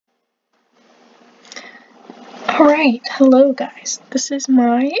Alright, hello guys. This is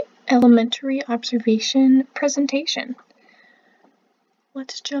my elementary observation presentation.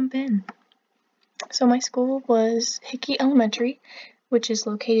 Let's jump in. So my school was Hickey Elementary, which is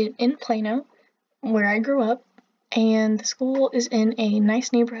located in Plano, where I grew up, and the school is in a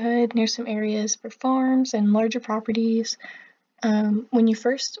nice neighborhood near some areas for farms and larger properties. When you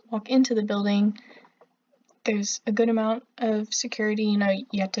first walk into the building, there's a good amount of security.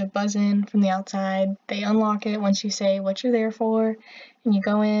 You have to buzz in from the outside. They unlock it once you say what you're there for, and you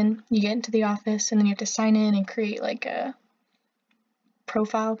go in, you get into the office, and then you have to sign in and create like a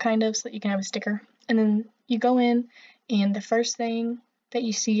profile kind of so that you can have a sticker. And then you go in, and the first thing that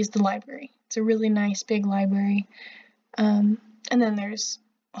you see is the library. It's a really nice big library. And then there's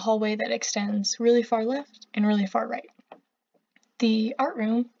a hallway that extends really far left and really far right. The art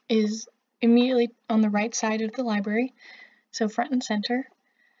room is immediately on the right side of the library, so front and center.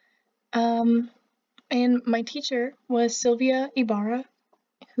 And my teacher was Sylvia Ibarra,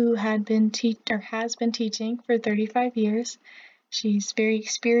 who has been teaching for 35 years. She's very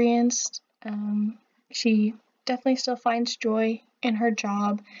experienced. She definitely still finds joy in her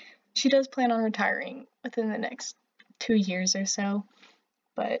job. She does plan on retiring within the next 2 years or so,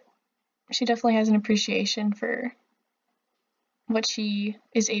 but she definitely has an appreciation for what she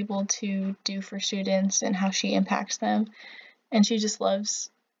is able to do for students and how she impacts them. And she just loves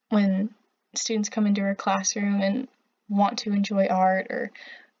when students come into her classroom and want to enjoy art, or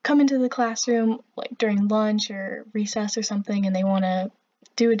come into the classroom like during lunch or recess or something and they want to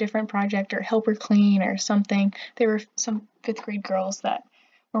do a different project or help her clean or something. There were some 5th grade girls that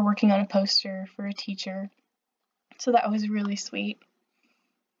were working on a poster for a teacher, so that was really sweet.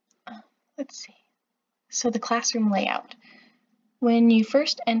 Let's see. So the classroom layout. When you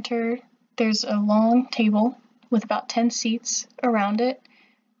first enter, there's a long table with about 10 seats around it.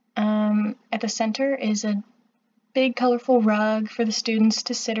 At the center is a big colorful rug for the students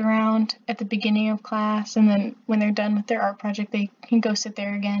to sit around at the beginning of class, and then when they're done with their art project they can go sit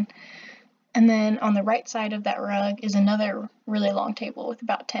there again. And then on the right side of that rug is another really long table with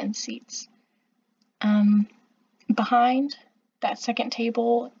about 10 seats. Behind that second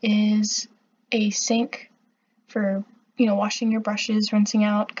table is a sink for washing your brushes, rinsing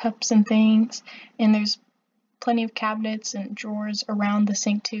out cups and things, and there's plenty of cabinets and drawers around the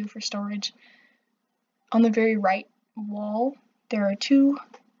sink too for storage. On the very right wall, there are 2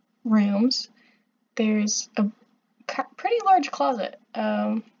 rooms. There's a pretty large closet.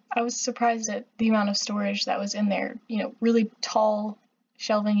 I was surprised at the amount of storage that was in there. Really tall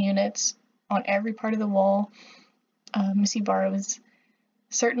shelving units on every part of the wall. Miss Ibarra was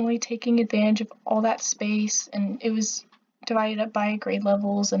certainly taking advantage of all that space, and it was divided up by grade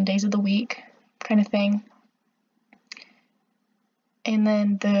levels and days of the week kind of thing. And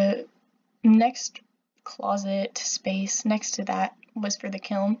then the next closet space next to that was for the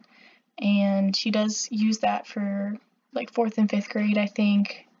kiln, and she does use that for like 4th and 5th grade. I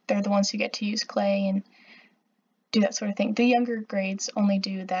think they're the ones who get to use clay and do that sort of thing. The younger grades only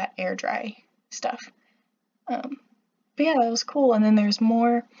do that air dry stuff. But yeah, that was cool. And then there's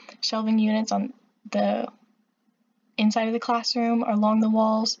more shelving units on the inside of the classroom or along the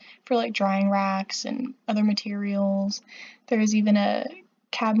walls for like drying racks and other materials. There is even a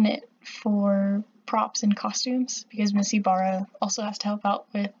cabinet for props and costumes because Miss Ibarra also has to help out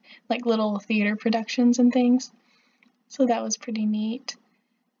with like little theater productions and things. So that was pretty neat.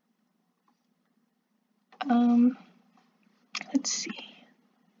 Let's see.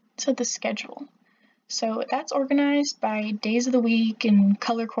 So the schedule. So that's organized by days of the week and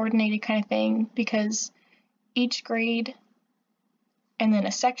color coordinated kind of thing, because each grade and then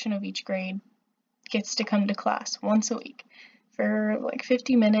a section of each grade gets to come to class once a week for like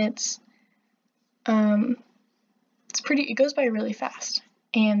 50 minutes. It goes by really fast,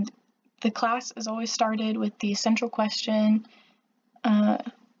 and the class is always started with the central question,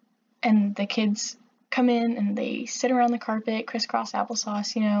 and the kids come in and they sit around the carpet, crisscross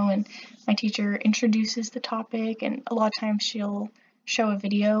applesauce, and my teacher introduces the topic, and a lot of times she'll show a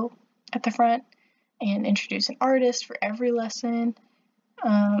video at the front and introduce an artist for every lesson.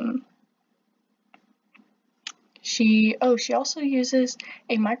 She also uses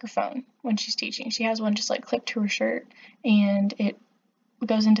a microphone when she's teaching. She has one just like clipped to her shirt, and it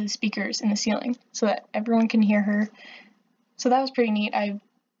goes into the speakers in the ceiling so that everyone can hear her. So that was pretty neat.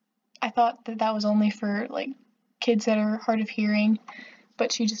 I thought that was only for like kids that are hard of hearing,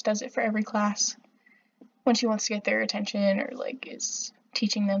 but she just does it for every class when she wants to get their attention or like is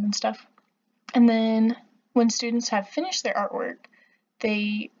teaching them and stuff. And then when students have finished their artwork,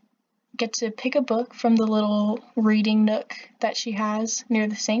 they get to pick a book from the little reading nook that she has near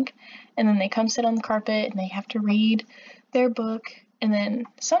the sink, and then they come sit on the carpet and they have to read their book, and then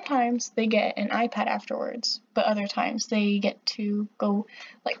sometimes they get an iPad afterwards, but other times they get to go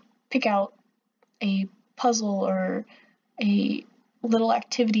like pick out a puzzle or a little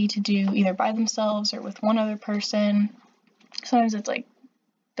activity to do either by themselves or with one other person. Sometimes it's like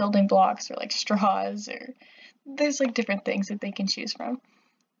building blocks or like straws, or there's like different things that they can choose from.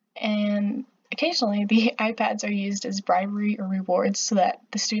 And occasionally the iPads are used as bribery or rewards so that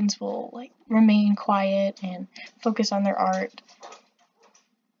the students will like remain quiet and focus on their art.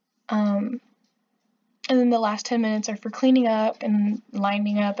 And then the last 10 minutes are for cleaning up and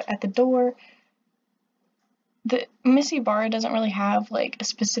lining up at the door. Miss Ibarra doesn't really have like a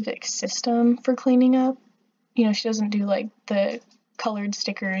specific system for cleaning up. You know, she doesn't do like the colored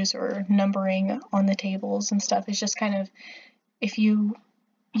stickers or numbering on the tables and stuff. It's just kind of, if you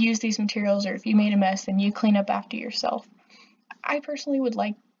use these materials or if you made a mess, then you clean up after yourself. I personally would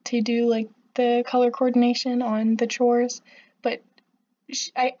like to do like the color coordination on the chores, but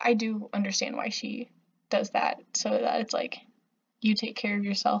I do understand why she does that, so that it's like you take care of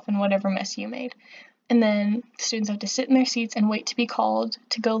yourself and whatever mess you made. And then the students have to sit in their seats and wait to be called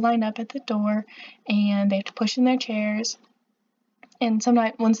to go line up at the door, and they have to push in their chairs. And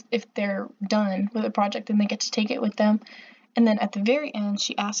sometimes, if they're done with a project, then they get to take it with them. And then at the very end,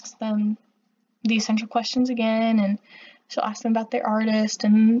 she asks them the essential questions again, and she'll ask them about their artist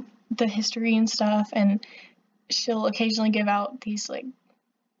and the history and stuff, and she'll occasionally give out these like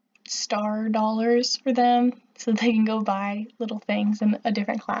star dollars for them so they can go buy little things in a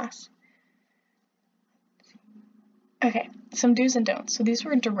different class. Okay, some do's and don'ts. So these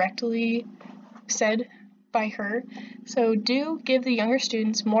were directly said by her. So do give the younger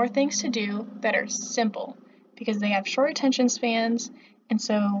students more things to do that are simple, because they have short attention spans. And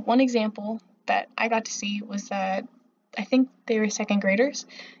so one example that I got to see was that I think they were second graders,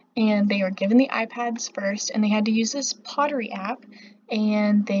 and they were given the iPads first, and they had to use this pottery app,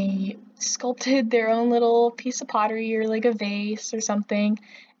 and they sculpted their own little piece of pottery or like a vase or something,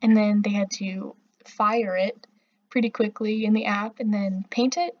 and then they had to fire it pretty quickly in the app and then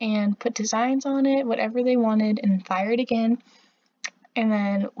paint it and put designs on it, whatever they wanted, and fire it again. And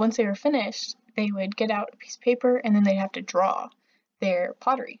then once they were finished, they would get out a piece of paper and then they'd have to draw their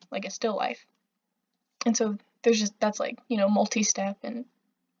pottery, like a still life. And so that's like, multi-step, and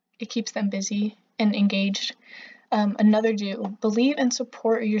it keeps them busy and engaged. Another do, believe and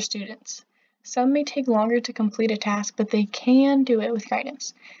support your students. Some may take longer to complete a task, but they can do it with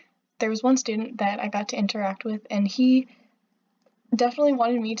guidance. There was one student that I got to interact with, and he definitely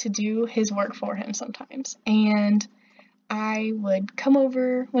wanted me to do his work for him sometimes. And I would come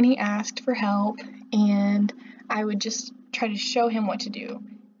over when he asked for help, and I would just try to show him what to do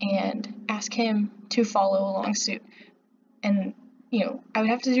and ask him to follow along suit. And, I would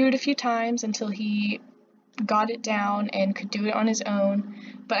have to do it a few times until he got it down and could do it on his own,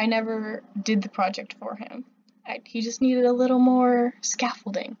 but I never did the project for him. He just needed a little more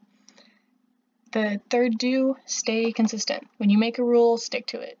scaffolding. The third do, stay consistent. When you make a rule, stick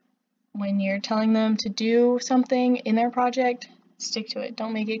to it. When you're telling them to do something in their project, stick to it.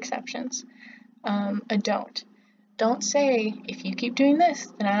 Don't make exceptions. A don't. Don't say, if you keep doing this,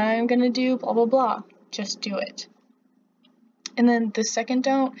 then I'm going to do blah, blah, blah. Just do it. And then the second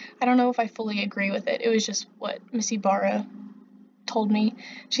don't, I don't know if I fully agree with it. It was just what Miss Ibarra told me.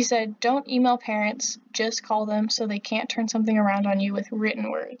 She said, don't email parents, just call them so they can't turn something around on you with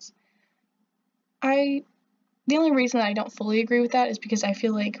written words. The only reason that I don't fully agree with that is because I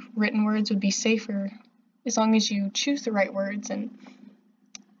feel like written words would be safer as long as you choose the right words and,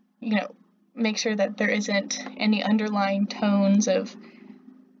 make sure that there isn't any underlying tones of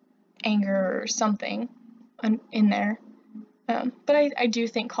anger or something in there. But I do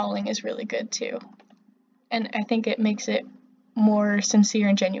think calling is really good too. And I think it makes it more sincere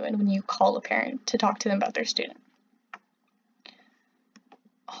and genuine when you call a parent to talk to them about their student.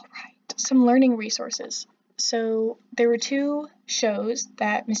 All right, some learning resources. So there were 2 shows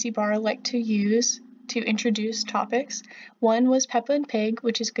that Miss Ibarra liked to use to introduce topics. One was Peppa and Pig,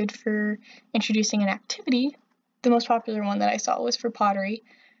 which is good for introducing an activity. The most popular one that I saw was for pottery.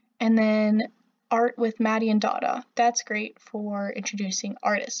 And then Art with Maddie and Dada. That's great for introducing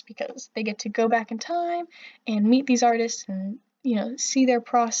artists because they get to go back in time and meet these artists and, see their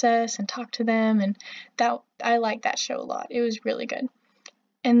process and talk to them. And I like that show a lot. It was really good.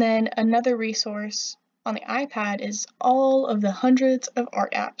 And then another resource on the iPad is all of the hundreds of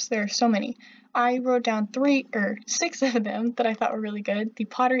art apps. There are so many. I wrote down 6 of them that I thought were really good. The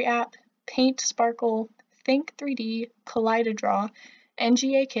Pottery app, Paint, Sparkle, Think 3D, Kaleidodraw,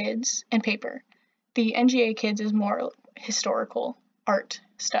 NGA Kids and paper. The NGA Kids is more historical art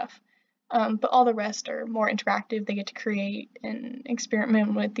stuff, but all the rest are more interactive. They get to create and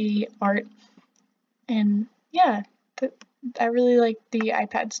experiment with the art, and yeah, I really like the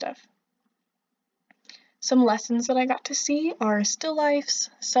iPad stuff. Some lessons that I got to see are still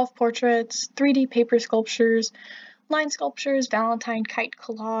lifes, self-portraits, 3D paper sculptures, line sculptures, Valentine kite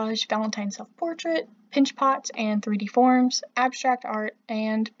collage, Valentine self-portrait, pinch pots and 3D forms, abstract art,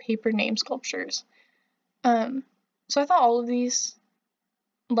 and paper name sculptures. So I thought all of these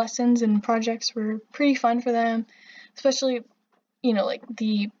lessons and projects were pretty fun for them, especially, like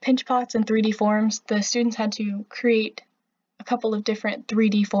the pinch pots and 3D forms. The students had to create a couple of different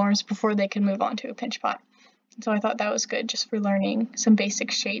 3D forms before they could move on to a pinch pot. So I thought that was good just for learning some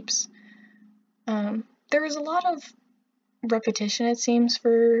basic shapes. There was a lot of repetition, it seems,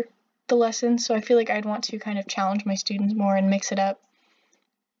 for the lessons, so I feel like I'd want to kind of challenge my students more and mix it up.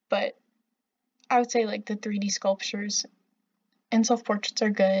 But I would say like the 3D sculptures and self-portraits are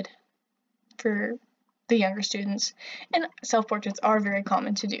good for the younger students, and self-portraits are very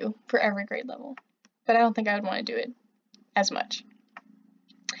common to do for every grade level, but I don't think I would want to do it as much.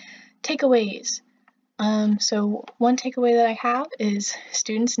 Takeaways. So one takeaway that I have is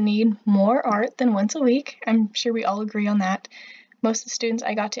students need more art than once a week. I'm sure we all agree on that. Most of the students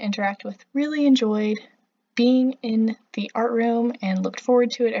I got to interact with really enjoyed being in the art room and looked forward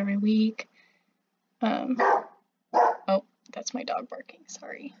to it every week. Oh, that's my dog barking,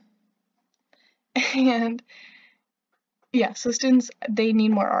 sorry. And yeah, so students, they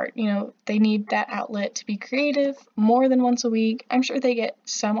need more art. They need that outlet to be creative more than once a week. I'm sure they get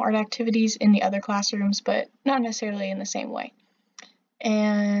some art activities in the other classrooms, but not necessarily in the same way.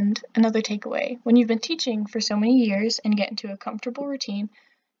 And another takeaway, when you've been teaching for so many years and get into a comfortable routine,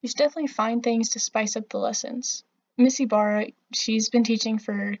 you should definitely find things to spice up the lessons. Miss Ibarra, she's been teaching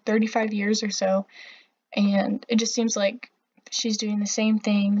for 35 years or so, and it just seems like she's doing the same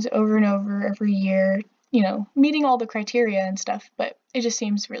things over and over every year, meeting all the criteria and stuff, but it just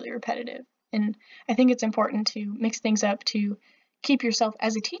seems really repetitive. And I think it's important to mix things up to keep yourself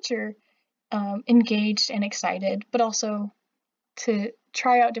as a teacher engaged and excited, but also to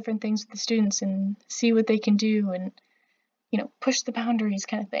try out different things with the students and see what they can do and, push the boundaries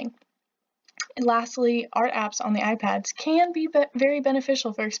kind of thing. And lastly, art apps on the iPads can be very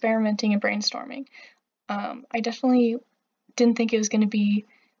beneficial for experimenting and brainstorming. I definitely didn't think it was going to be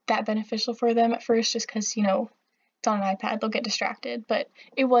that beneficial for them at first, just because, it's on an iPad, they'll get distracted, but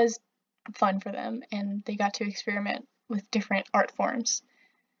it was fun for them, and they got to experiment with different art forms.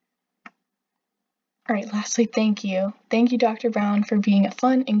 All right, lastly, thank you. Thank you, Dr. Brown, for being a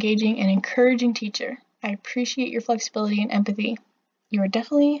fun, engaging, and encouraging teacher. I appreciate your flexibility and empathy. You are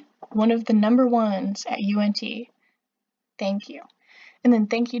definitely one of the number ones at UNT. Thank you. And then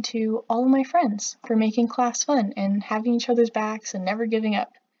thank you to all of my friends for making class fun and having each other's backs and never giving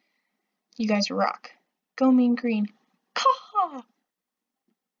up. You guys rock. Go Mean Green.